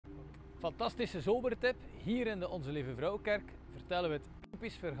Fantastische zomertip. Hier in de Onze-Lieve-Vrouwekerk vertellen we het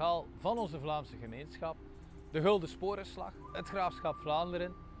typisch verhaal van onze Vlaamse gemeenschap. De Guldensporenslag, het Graafschap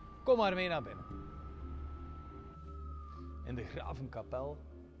Vlaanderen. Kom maar mee naar binnen. In de Gravenkapel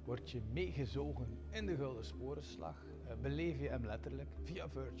word je meegezogen in de Guldensporenslag. Beleef je hem letterlijk via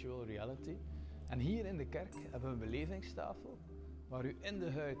virtual reality. En hier in de kerk hebben we een belevingstafel waar u in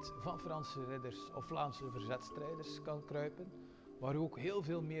de huid van Franse ridders of Vlaamse verzetstrijders kan kruipen. Waar u ook heel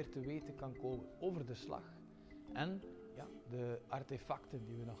veel meer te weten kan komen over de slag. En de artefacten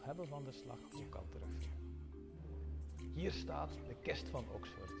die we nog hebben van de slag ook kan terugvinden. Hier staat de kist van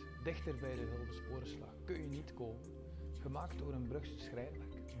Oxford. Dichter bij de Guldensporenslag kun je niet komen. Gemaakt door een Brugse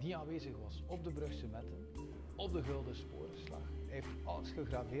schrijnwerk die aanwezig was op de Brugse metten, op de Guldensporenslag. Hij heeft alles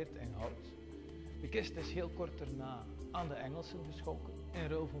gegraveerd in hout. De kist is heel kort daarna aan de Engelsen geschonken in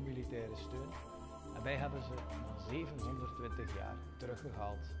ruil voor militaire steun. En wij hebben ze na 720 jaar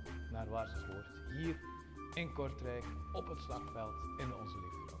teruggehaald naar waar ze hoort. Hier in Kortrijk op het slagveld in de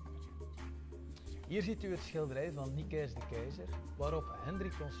Onze-Lieve-Vrouwekerk. Hier ziet u het schilderij van Nicaise de Keizer, waarop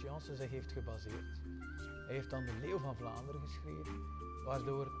Hendrik Conscience zich heeft gebaseerd. Hij heeft dan de Leeuw van Vlaanderen geschreven,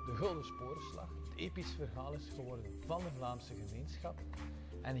 waardoor de Guldensporenslag het episch verhaal is geworden van de Vlaamse gemeenschap.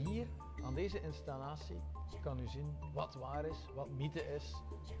 En hier, aan deze installatie, kan u zien wat waar is, wat mythe is,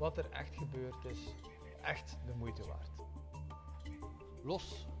 wat er echt gebeurd is. Echt de moeite waard.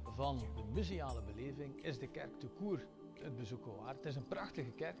 Los van de museale beleving is de kerk tout court het bezoeken waard. Het is een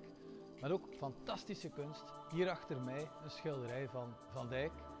prachtige kerk, met ook fantastische kunst. Hier achter mij een schilderij van Van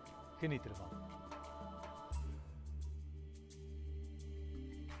Dijk. Geniet ervan.